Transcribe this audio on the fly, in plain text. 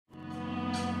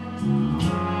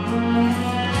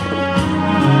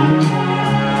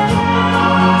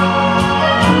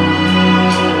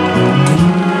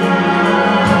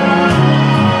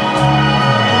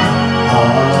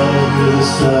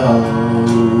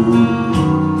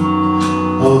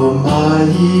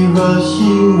heavy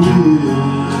rushing wind,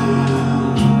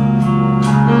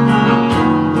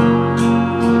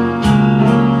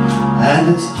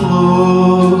 and it's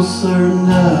closer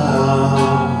now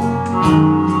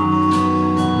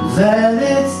than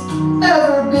it's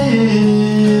ever been.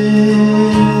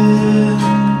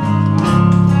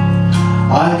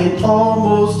 I can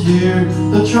almost hear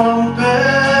the trumpet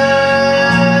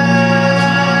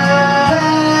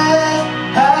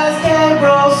as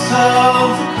Gabriel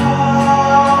sounds the call.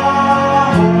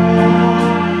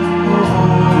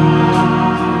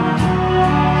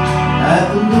 At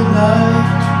the midnight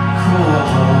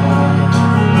cry,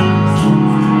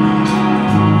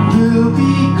 we'll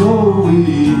be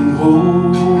going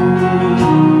home.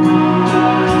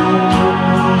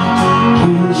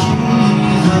 When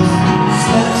Jesus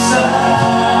steps out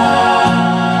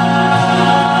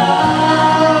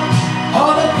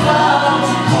on the clouds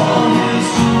upon his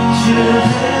children,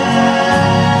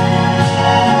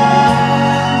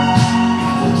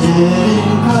 the dead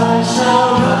in Christ shall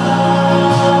rise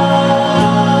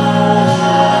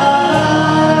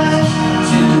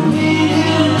to meet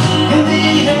him in the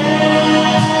air.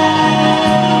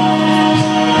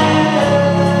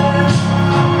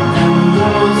 And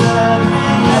those that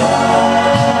remain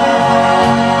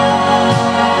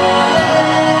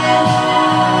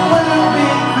will be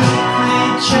quickly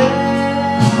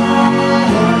changed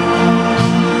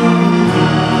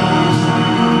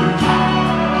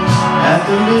at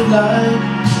the midnight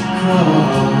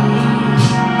cry,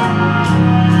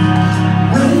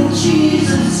 when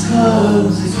Jesus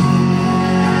comes again.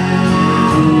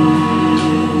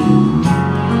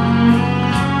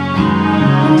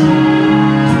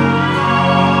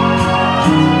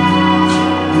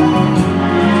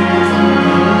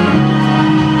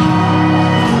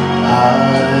 I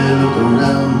look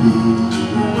around me,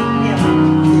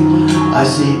 I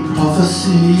see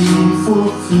prophecy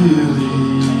fulfilling,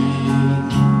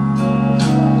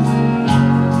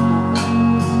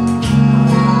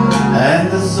 and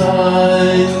the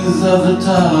signs of the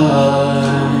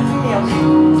time,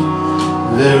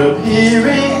 they're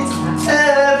appearing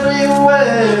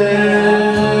everywhere.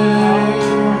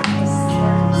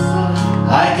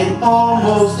 I can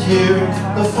almost hear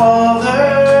the Father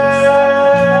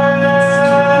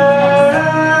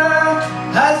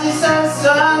as he says,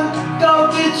 son, go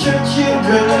get your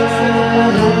children.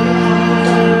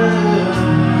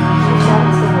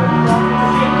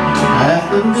 At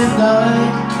the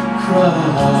midnight cry,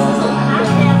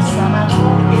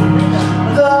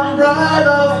 the bride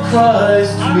of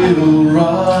Christ will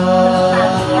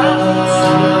rise.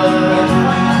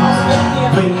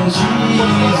 When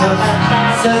Jesus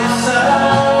steps out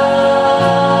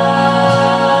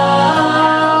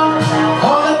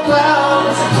on the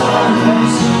clouds upon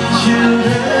his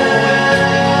children,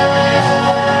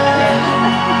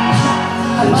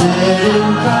 the dead in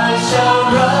Christ shall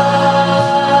rise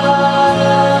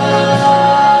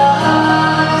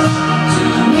to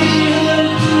meet him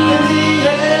in the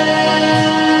air.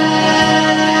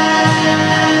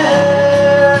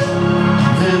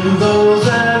 Then those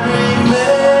that remain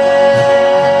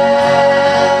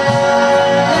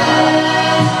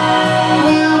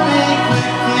will be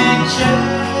quickly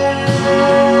changed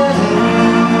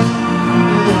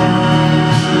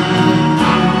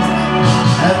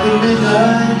at the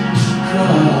midnight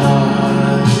cry,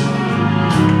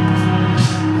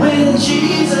 when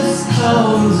Jesus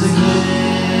comes again.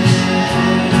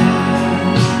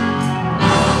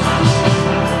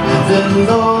 And then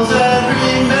those that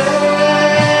remain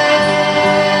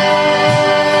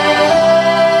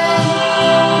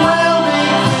will be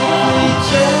quickly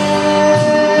changed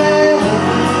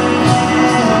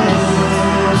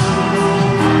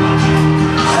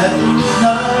at the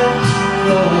midnight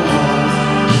cry,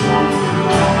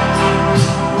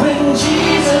 when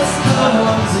Jesus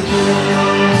comes again.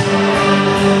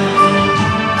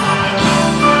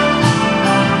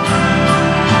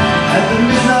 At the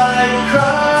midnight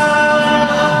cry,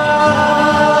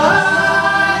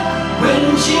 when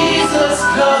Jesus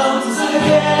comes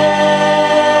again.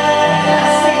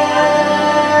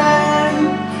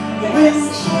 When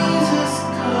Jesus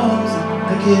comes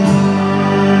again.